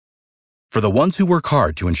For the ones who work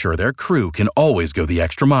hard to ensure their crew can always go the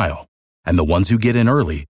extra mile, and the ones who get in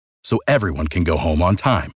early so everyone can go home on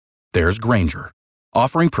time, there's Grainger,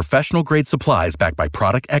 offering professional-grade supplies backed by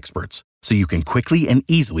product experts so you can quickly and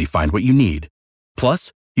easily find what you need.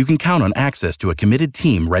 Plus, you can count on access to a committed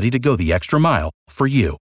team ready to go the extra mile for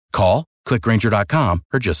you. Call, click Grainger.com,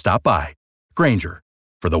 or just stop by. Grainger,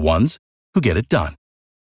 for the ones who get it done.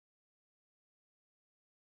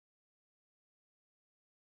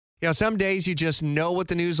 Yeah, some days you just know what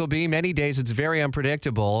the news will be. Many days it's very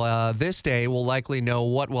unpredictable. This day we'll likely know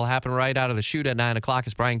what will happen right out of the chute at 9 o'clock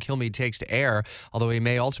as Brian Kilmeade takes to air, although he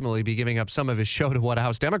may ultimately be giving up some of his show to what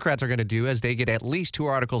House Democrats are going to do as they get at least 2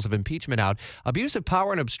 articles of impeachment out. Abuse of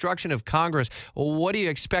power and obstruction of Congress. Well, what do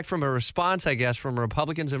you expect from a response, I guess, from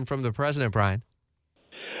Republicans and from the president, Brian?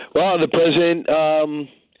 Well, the president...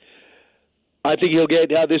 I think he'll get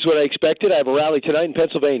this is what I expected. I have a rally tonight in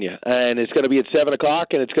Pennsylvania, and it's going to be at 7 o'clock,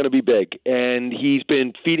 and it's going to be big. And he's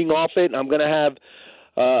been feeding off it. I'm going to have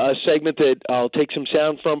a segment that I'll take some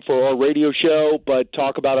sound from for our radio show, but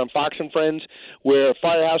talk about on Fox and Friends, where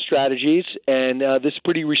Firehouse Strategies and this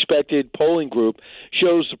pretty respected polling group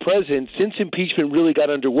shows the president, since impeachment really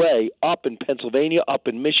got underway, up in Pennsylvania, up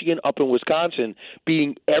in Michigan, up in Wisconsin,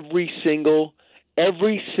 beating every single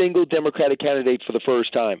Democratic candidate for the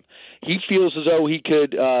first time. He feels as though he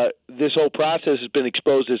could, this whole process has been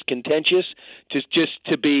exposed as contentious, just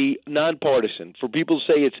to be nonpartisan. For people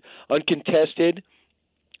to say it's uncontested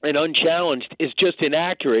and unchallenged is just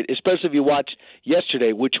inaccurate, especially if you watch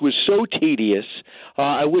yesterday, which was so tedious.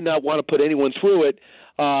 I would not want to put anyone through it.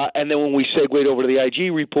 And then when we segued over to the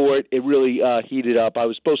IG report, it really heated up. I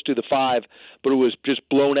was supposed to do the 5, but it was just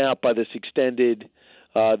blown out by this extended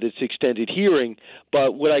hearing.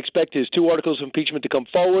 But what I expect is 2 articles of impeachment to come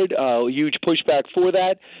forward, a huge pushback for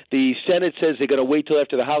that. The Senate says they're going to wait till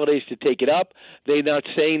after the holidays to take it up. They're not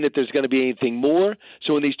saying that there's going to be anything more.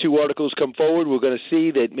 So when these 2 articles come forward, we're going to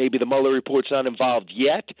see that maybe the Mueller report's not involved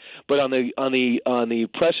yet. But on the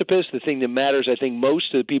precipice, the thing that matters, I think,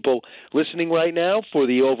 most to the people listening right now for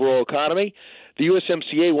the overall economy, the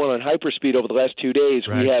USMCA went on hyperspeed over the last 2 days.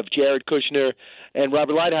 Right. We have Jared Kushner and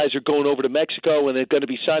Robert Lighthizer going over to Mexico, and they're going to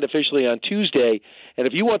be signed officially on Tuesday. And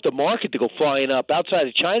if you want the market to go flying up outside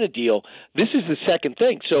of China deal, this is the second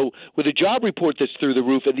thing. So with a job report that's through the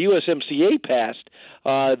roof and the USMCA passed,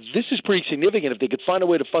 this is pretty significant. If they could find a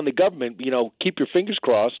way to fund the government, keep your fingers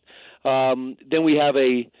crossed. Then we'll have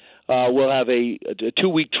a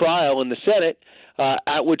 2-week trial in the Senate.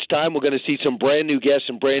 At which time we're going to see some brand new guests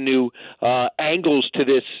and brand new angles to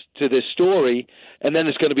this story, and then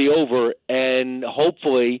it's going to be over. And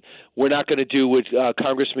hopefully, we're not going to do what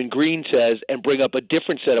Congressman Green says and bring up a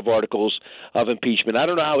different set of articles of impeachment. I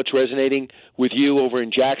don't know how it's resonating with you over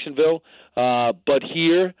in Jacksonville, but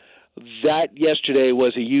here, that yesterday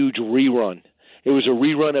was a huge rerun. It was a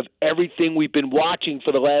rerun of everything we've been watching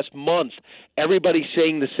for the last month. Everybody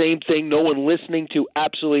saying the same thing, no one listening to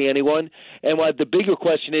absolutely anyone. And the bigger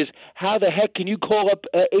question is, how the heck can you call up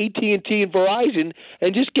AT&T and Verizon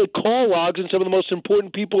and just get call logs on some of the most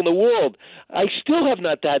important people in the world? I still have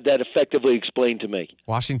not had that effectively explained to me.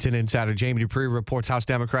 Washington insider Jamie Dupree reports House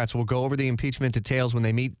Democrats will go over the impeachment details when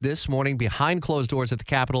they meet this morning behind closed doors at the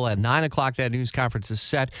Capitol at 9 o'clock. That news conference is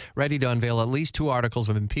set, ready to unveil at least 2 articles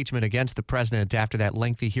of impeachment against the president after that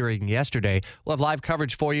lengthy hearing yesterday. We'll have live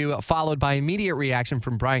coverage for you, followed by immediate reaction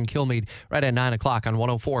from Brian Kilmeade right at 9 o'clock on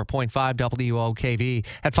 104.5 WOKV.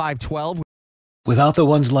 At 5:12. Without the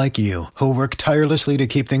ones like you, who work tirelessly to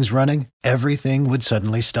keep things running, everything would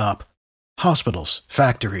suddenly stop. Hospitals,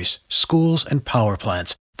 factories, schools, and power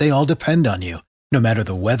plants, they all depend on you. No matter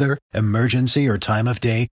the weather, emergency, or time of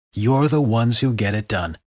day, you're the ones who get it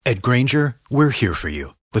done. At Grainger, we're here for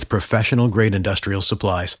you with professional-grade industrial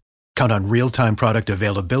supplies. Count on real-time product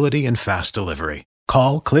availability and fast delivery.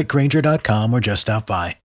 Call, click Grainger.com, or just stop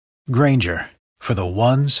by. Grainger, for the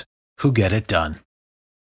ones who get it done.